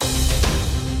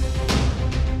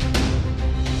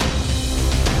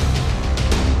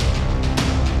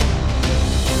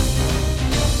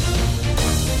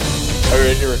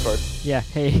record. Yeah,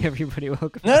 hey everybody,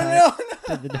 welcome No, back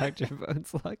no, to the Dr.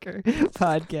 Bones Locker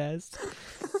podcast.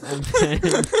 I'm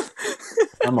Ben.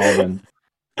 I'm Alvin.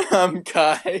 I'm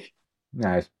Kai.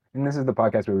 Nice. And this is the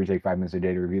podcast where we take 5 minutes a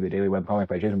day to review the daily webcomic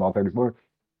by Jason Ball 34.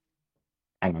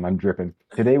 Hang on, I'm dripping.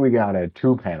 Today we got a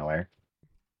two-paneler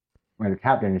where the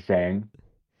captain is saying,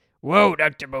 Whoa,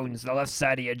 Dr. Bones, the left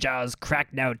side of your jaw's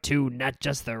cracked now too, not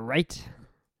just the right.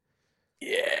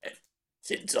 Yeah,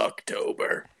 since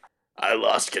October, I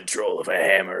lost control of a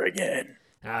hammer again.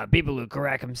 People who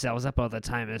crack themselves up all the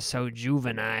time are so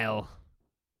juvenile.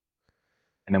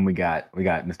 and then we got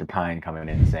Mr. Pine coming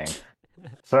in saying,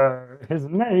 Sir, his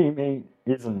name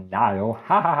isn't Niall.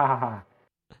 Ha ha ha ha.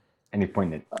 And he's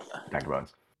pointing at Dr.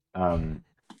 Bones.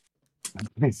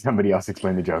 Somebody else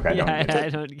explain the joke. I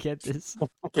don't get this.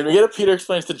 Can we get a Peter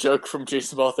explains the joke from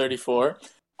Jason Ball 34?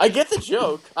 I get the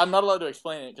joke. I'm not allowed to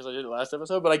explain it because I did it last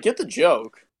episode, but I get the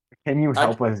joke. Can you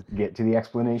help us get to the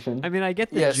explanation? I mean, I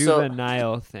get the Yeah, so-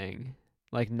 juvenile thing.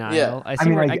 Like Nile. Yeah. I see I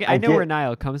mean, where, I I know get- where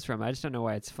Nile comes from. I just don't know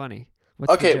why it's funny.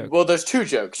 What's the Okay, joke? well, there's two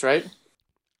jokes, right?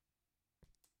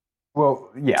 Well,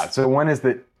 yeah. So one is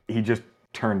that he just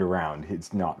turned around.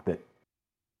 It's not that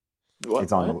What?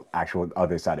 it's on the actual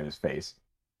other side of his face.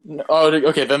 No, oh,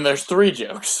 okay, then there's three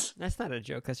jokes. That's not a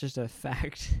joke, that's just a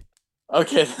fact.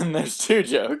 Okay, then there's two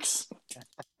jokes.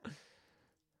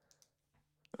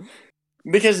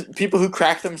 Because people who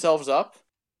crack themselves up,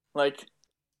 like,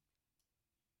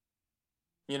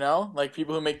 you know, like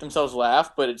people who make themselves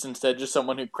laugh, but it's instead just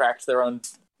someone who cracks their own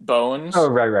bones. Oh,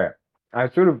 right. I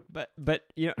sort of. But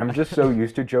you know, I'm just so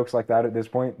used to jokes like that at this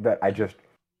point that I just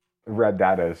read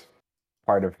that as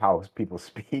part of how people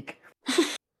speak.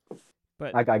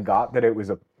 But Like I got that it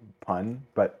was a pun,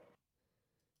 but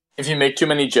If you make too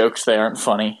many jokes, they aren't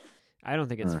funny. I don't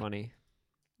think it's funny.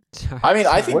 Sorry, I mean, I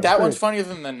sorry. think What's that the- one's funnier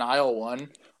than the Nile one.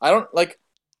 I don't like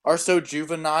are so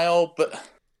juvenile, but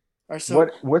are so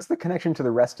what's the connection to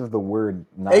the rest of the word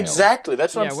Nile? exactly.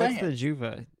 That's what Yeah, I'm what's saying. the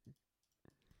Juva?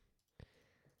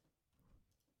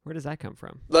 Where does that come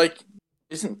from? Like,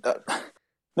 isn't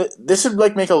this would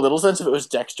like make a little sense if it was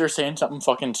Dexter saying something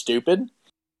fucking stupid,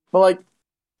 but like,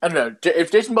 I don't know.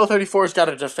 If Jason Ball 34's got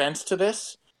a defense to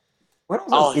this, What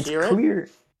also, I'll it's hear it. clear.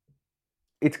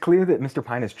 It's clear that Mr.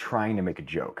 Pine is trying to make a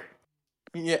joke.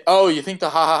 yeah. Oh, you think the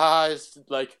ha ha ha is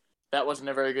like that wasn't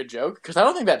a very good joke? Because I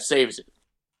don't think that saves it.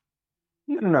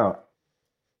 No.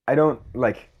 I don't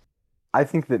like. I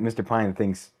think that Mr. Pine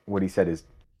thinks what he said is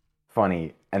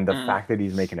funny, and the fact that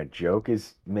he's making a joke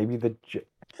is maybe the.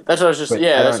 That's what I was just But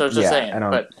yeah. I That's what I don't- was just yeah, saying. I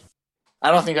don't- But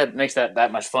I don't think that makes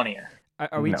that much funnier.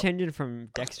 Are we No. changing from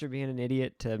Dexter being an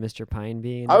idiot to Mr. Pine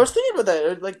being? I was thinking about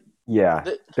that. Like, Yeah,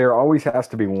 The- there always has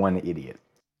to be one idiot.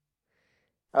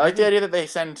 I like the idea that they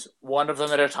send one of them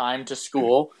at a time to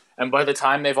school, and by the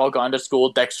time they've all gone to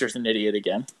school, Dexter's an idiot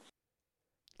again.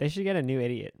 They should get a new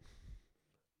idiot.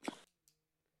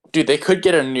 Dude, they could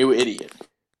get a new idiot.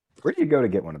 Where do you go to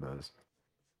get one of those?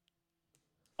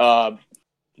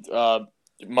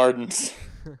 Martin's.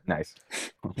 Nice.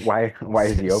 Why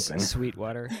is he open?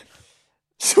 Sweetwater.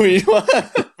 Sweetwater.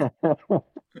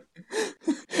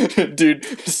 Dude,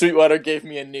 Sweetwater gave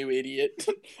me a new idiot.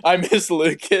 I miss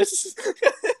Lucas.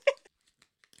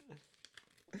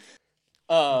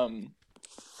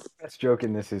 Best joke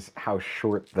in this is how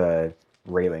short the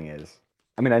railing is.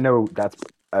 I mean, I know that's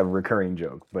a recurring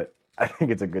joke, but I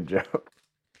think it's a good joke.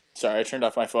 Sorry, I turned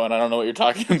off my phone. I don't know what you're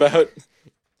talking about.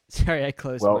 Sorry, I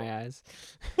closed Well- my eyes.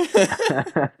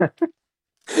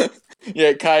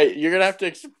 Yeah, Kai, you're gonna have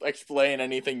to explain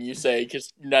anything you say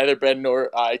because neither Ben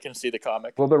nor I can see the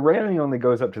comic. Well, the railing only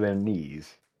goes up to their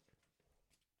knees.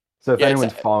 So if Yeah,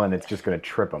 anyone's it's- fallen, it's just going to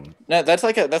trip them. No, that's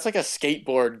like a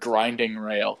skateboard grinding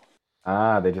rail.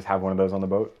 Ah, they just have one of those on the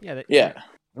boat? Yeah. Yeah.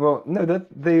 Well, no,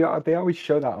 they always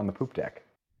show that on the poop deck.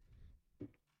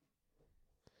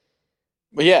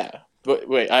 But yeah, but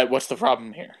wait, what's the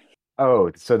problem here?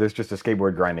 Oh, so there's just a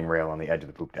skateboard grinding rail on the edge of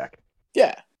the poop deck.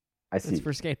 Yeah, I see. It's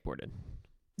for skateboarding.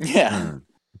 yeah. Hmm.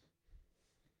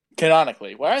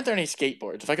 Canonically, why aren't there any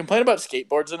skateboards? If I complain about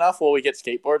skateboards enough, will we get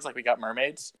skateboards like we got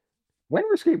mermaids? When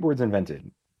were skateboards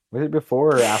invented? Was it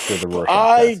before or after the Rorschach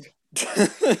I.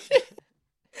 test?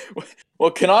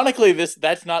 Well, canonically,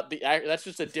 that's not the. That's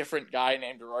just a different guy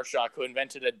named Rorschach who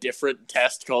invented a different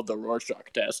test called the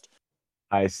Rorschach test.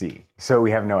 I see. So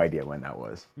we have no idea when that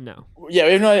was. No. Yeah,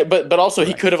 we have no idea, but also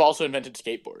he Right. could have also invented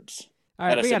skateboards. All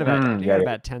right, At a we got similar- about Hmm,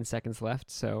 got it. 10 seconds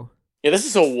left, so Yeah, this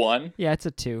is a 1. yeah, it's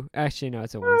a 2. Actually, no,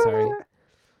 it's a 1. Sorry.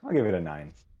 I'll give it a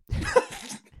 9.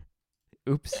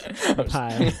 Oops.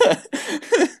 Pie.